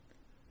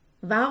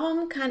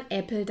Warum kann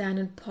Apple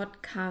deinen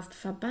Podcast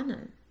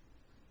verbannen?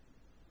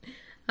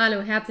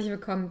 Hallo, herzlich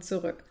willkommen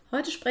zurück.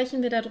 Heute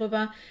sprechen wir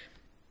darüber,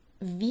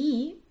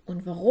 wie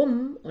und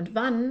warum und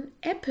wann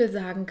Apple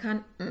sagen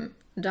kann,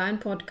 dein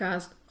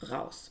Podcast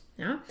raus.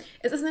 Ja?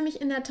 Es ist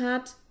nämlich in der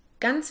Tat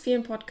ganz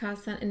vielen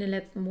Podcastern in den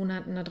letzten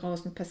Monaten da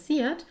draußen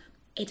passiert,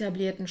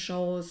 etablierten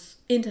Shows,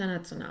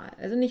 international,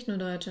 also nicht nur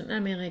Deutschland, in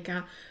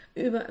Amerika,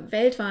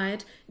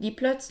 weltweit, die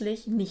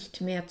plötzlich nicht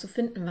mehr zu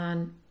finden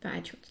waren bei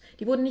iTunes.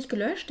 Die wurden nicht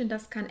gelöscht, denn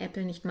das kann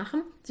Apple nicht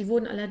machen. Sie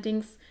wurden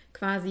allerdings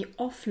quasi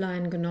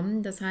offline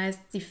genommen, das heißt,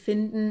 sie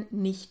finden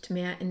nicht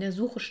mehr in der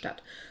Suche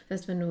statt.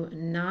 Das heißt, wenn du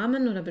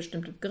Namen oder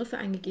bestimmte Begriffe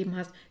eingegeben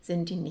hast,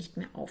 sind die nicht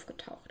mehr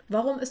aufgetaucht.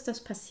 Warum ist das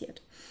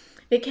passiert?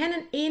 Wir kennen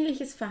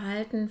ähnliches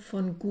Verhalten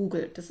von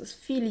Google. Das ist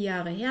viele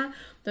Jahre her.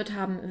 Dort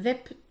haben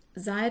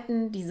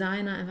Webseiten,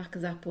 Designer einfach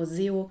gesagt, boah,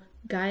 SEO,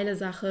 geile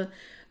Sache,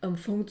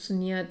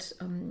 funktioniert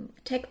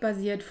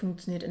tag-basiert,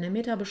 funktioniert in der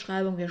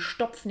Metabeschreibung. Wir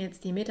stopfen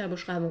jetzt die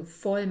Metabeschreibung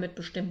voll mit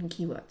bestimmten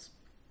Keywords.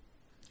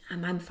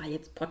 In meinem Fall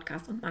jetzt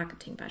Podcast und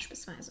Marketing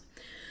beispielsweise.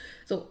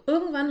 So,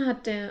 irgendwann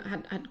hat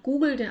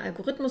Google den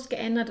Algorithmus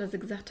geändert, dass sie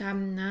gesagt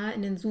haben,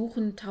 in den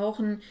Suchen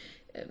tauchen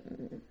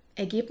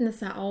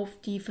Ergebnisse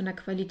auf, die von der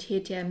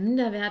Qualität her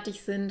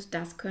minderwertig sind.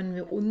 Das können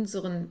wir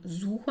unseren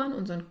Suchern,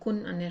 unseren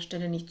Kunden an der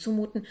Stelle nicht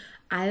zumuten.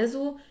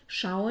 Also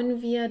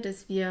schauen wir,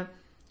 dass wir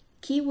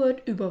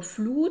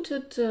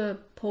Keyword-überflutete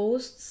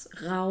Posts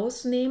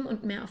rausnehmen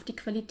und mehr auf die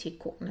Qualität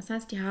gucken. Das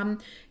heißt, die haben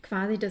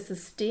quasi das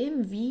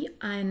System, wie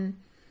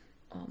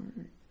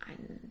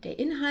der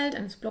Inhalt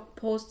eines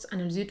Blogposts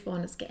analysiert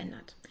worden ist,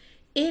 geändert.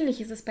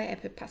 Ähnlich ist es bei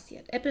Apple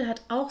passiert. Apple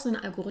hat auch seinen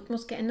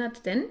Algorithmus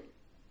geändert, denn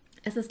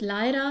es ist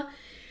leider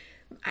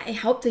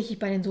hauptsächlich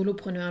bei den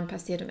Solopreneuren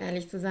passiert, um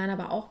ehrlich zu sein,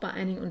 aber auch bei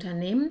einigen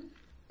Unternehmen,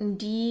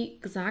 die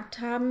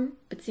gesagt haben,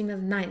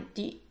 beziehungsweise nein,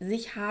 die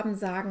sich haben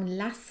sagen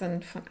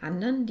lassen von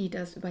anderen, die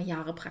das über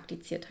Jahre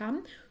praktiziert haben.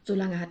 So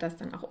lange hat das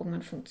dann auch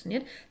irgendwann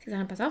funktioniert. Sie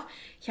sagen, pass auf,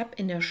 ich habe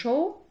in der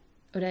Show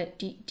oder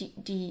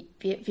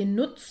wir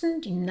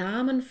nutzen die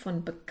Namen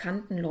von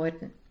bekannten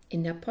Leuten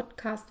in der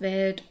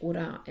Podcast-Welt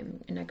oder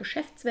in der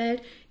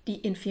Geschäftswelt, die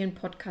in vielen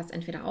Podcasts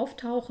entweder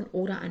auftauchen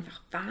oder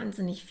einfach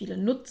wahnsinnig viele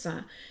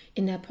Nutzer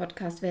in der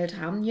Podcast-Welt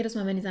haben. Jedes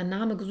Mal, wenn dieser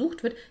Name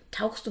gesucht wird,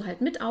 tauchst du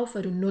halt mit auf,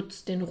 weil du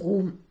nutzt den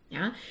Ruhm.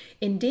 Ja?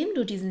 Indem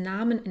du diesen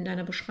Namen in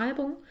deiner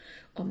Beschreibung,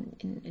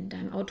 in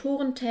deinem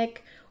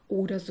Autorentag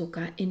oder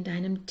sogar in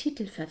deinem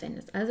Titel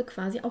verwendest. Also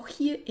quasi auch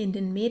hier in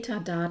den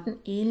Metadaten,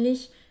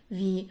 ähnlich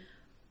wie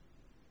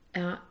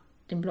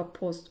den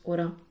Blogpost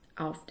oder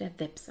auf der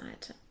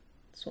Webseite.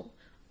 So.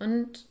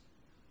 Und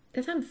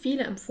das haben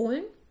viele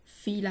empfohlen.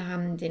 Viele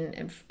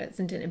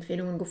sind den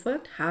Empfehlungen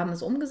gefolgt, haben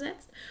es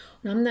umgesetzt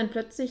und haben dann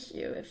plötzlich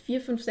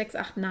 4, 5, 6,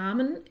 8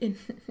 Namen in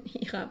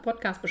ihrer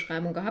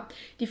Podcast-Beschreibung gehabt,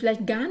 die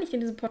vielleicht gar nicht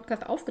in diesem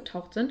Podcast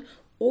aufgetaucht sind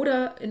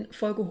oder in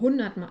Folge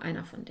 100 mal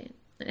einer von denen.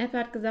 Und Apple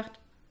hat gesagt,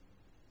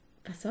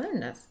 was soll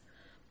denn das?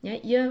 Ja,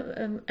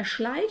 ihr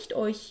erschleicht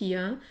euch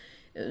hier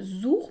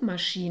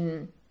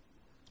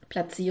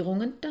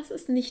Suchmaschinenplatzierungen, das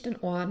ist nicht in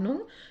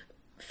Ordnung,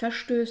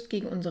 verstößt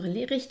gegen unsere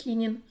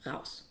Richtlinien,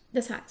 raus.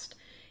 Das heißt,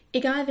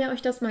 egal wer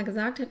euch das mal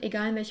gesagt hat,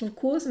 egal in welchem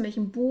Kurs, in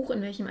welchem Buch,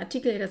 in welchem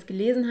Artikel ihr das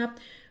gelesen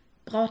habt,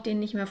 braucht denen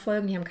nicht mehr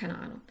folgen, die haben keine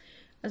Ahnung.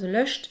 Also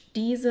löscht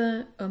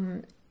diese,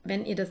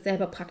 wenn ihr das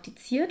selber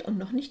praktiziert und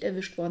noch nicht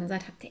erwischt worden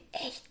seid, habt ihr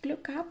echt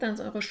Glück gehabt, dann ist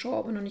eure Show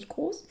aber noch nicht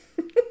groß.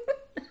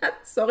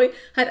 Sorry,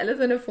 hat alles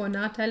seine Vor- und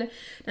Nachteile.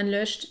 Dann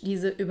löscht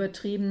diese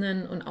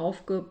übertriebenen und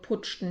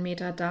aufgeputschten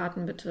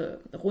Metadaten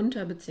bitte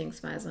runter,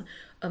 beziehungsweise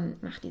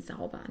macht die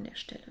sauber an der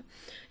Stelle.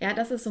 Ja,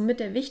 das ist somit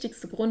der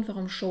wichtigste Grund,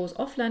 warum Shows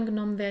offline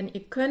genommen werden.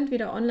 Ihr könnt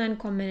wieder online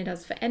kommen, wenn ihr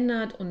das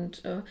verändert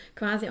und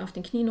quasi auf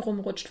den Knien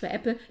rumrutscht für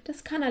Apple.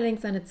 Das kann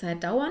allerdings seine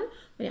Zeit dauern,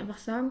 wenn ihr einfach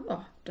sagen,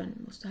 dann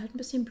musst du halt ein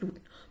bisschen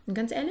bluten. Und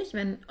ganz ehrlich,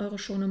 wenn eure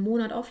Show einen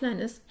Monat offline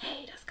ist,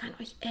 hey, das kann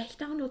euch echt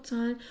Download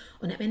zahlen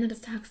und am Ende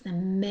des Tages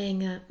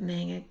eine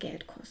Menge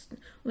Geld kosten.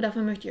 Und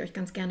davon möchte ich euch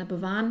ganz gerne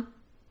bewahren.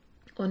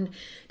 Und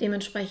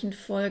dementsprechend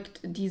folgt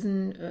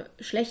diesen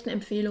schlechten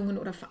Empfehlungen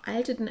oder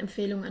veralteten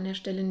Empfehlungen an der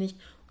Stelle nicht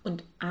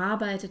und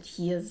arbeitet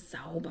hier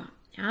sauber.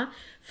 Ja?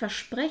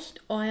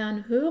 Versprecht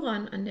euren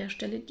Hörern an der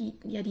Stelle, die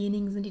ja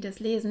diejenigen sind, die das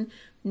lesen,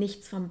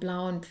 nichts vom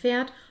blauen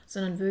Pferd,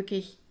 sondern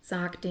wirklich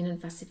sagt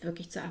denen, was sie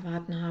wirklich zu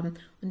erwarten haben.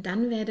 Und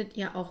dann werdet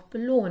ihr auch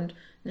belohnt,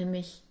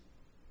 nämlich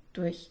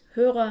durch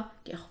Hörer,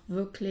 die auch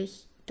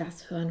wirklich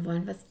das hören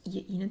wollen, was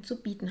ihr ihnen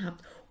zu bieten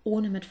habt,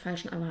 ohne mit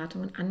falschen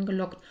Erwartungen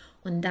angelockt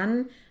und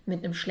dann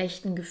mit einem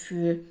schlechten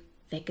Gefühl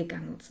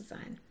weggegangen zu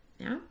sein.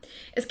 Ja?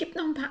 Es gibt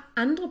noch ein paar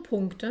andere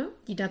Punkte,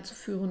 die dazu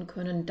führen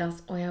können,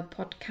 dass euer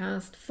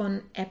Podcast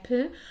von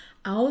Apple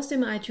aus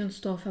dem iTunes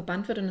Store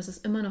verbannt wird und es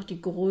ist immer noch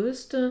das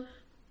größte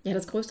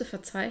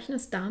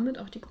Verzeichnis, damit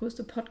auch die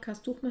größte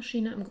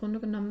Podcast-Suchmaschine im Grunde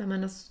genommen, wenn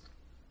man das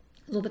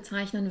so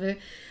bezeichnen will.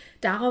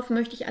 Darauf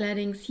möchte ich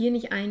allerdings hier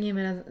nicht eingehen,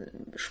 weil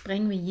da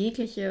sprengen wir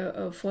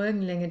jegliche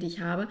Folgenlänge, die ich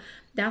habe.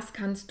 Das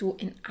kannst du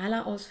in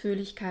aller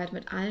Ausführlichkeit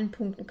mit allen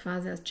Punkten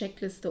quasi als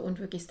Checkliste und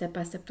wirklich Step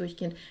by Step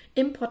durchgehend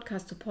im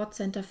Podcast Support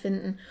Center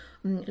finden.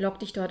 Log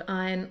dich dort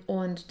ein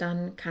und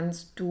dann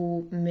kannst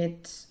du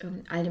mit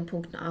all den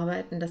Punkten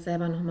arbeiten, das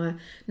selber nochmal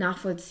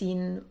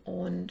nachvollziehen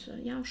und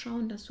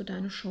schauen, dass du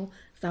deine Show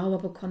sauber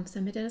bekommst,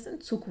 damit dir das in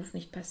Zukunft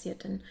nicht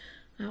passiert. Denn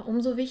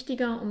umso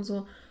wichtiger,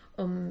 umso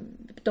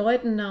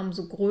bedeutender,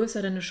 umso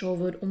größer deine Show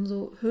wird,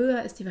 umso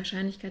höher ist die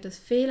Wahrscheinlichkeit, dass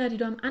Fehler, die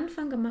du am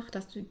Anfang gemacht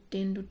hast,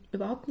 denen du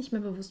überhaupt nicht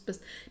mehr bewusst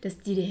bist, dass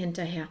die dir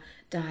hinterher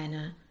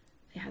deine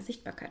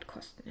Sichtbarkeit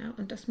kosten. Ja?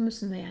 Und das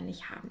müssen wir ja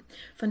nicht haben.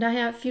 Von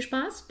daher viel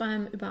Spaß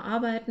beim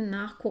Überarbeiten,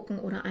 Nachgucken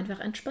oder einfach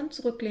entspannt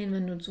zurücklehnen,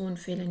 wenn du so einen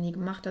Fehler nie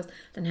gemacht hast.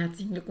 Dann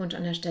herzlichen Glückwunsch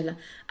an der Stelle.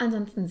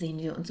 Ansonsten sehen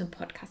wir uns im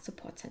Podcast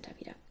Support Center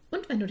wieder.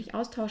 Und wenn du dich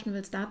austauschen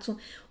willst dazu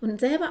und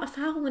selber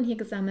Erfahrungen hier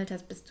gesammelt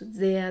hast, bist du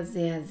sehr,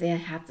 sehr, sehr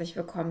herzlich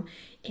willkommen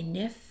in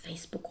der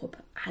Facebook-Gruppe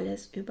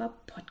Alles über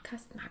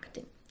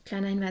Podcast-Marketing.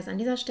 Kleiner Hinweis an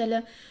dieser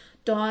Stelle,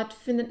 dort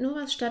findet nur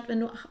was statt,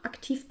 wenn du auch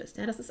aktiv bist.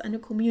 Ja, das ist eine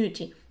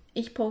Community.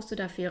 Ich poste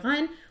da viel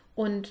rein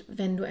und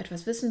wenn du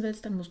etwas wissen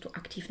willst, dann musst du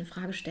aktiv eine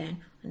Frage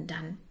stellen und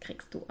dann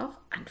kriegst du auch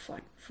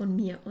Antworten von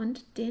mir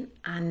und den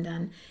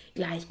anderen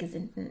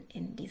Gleichgesinnten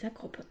in dieser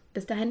Gruppe.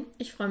 Bis dahin,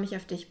 ich freue mich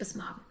auf dich. Bis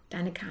morgen.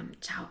 Deine Carmen.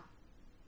 Ciao.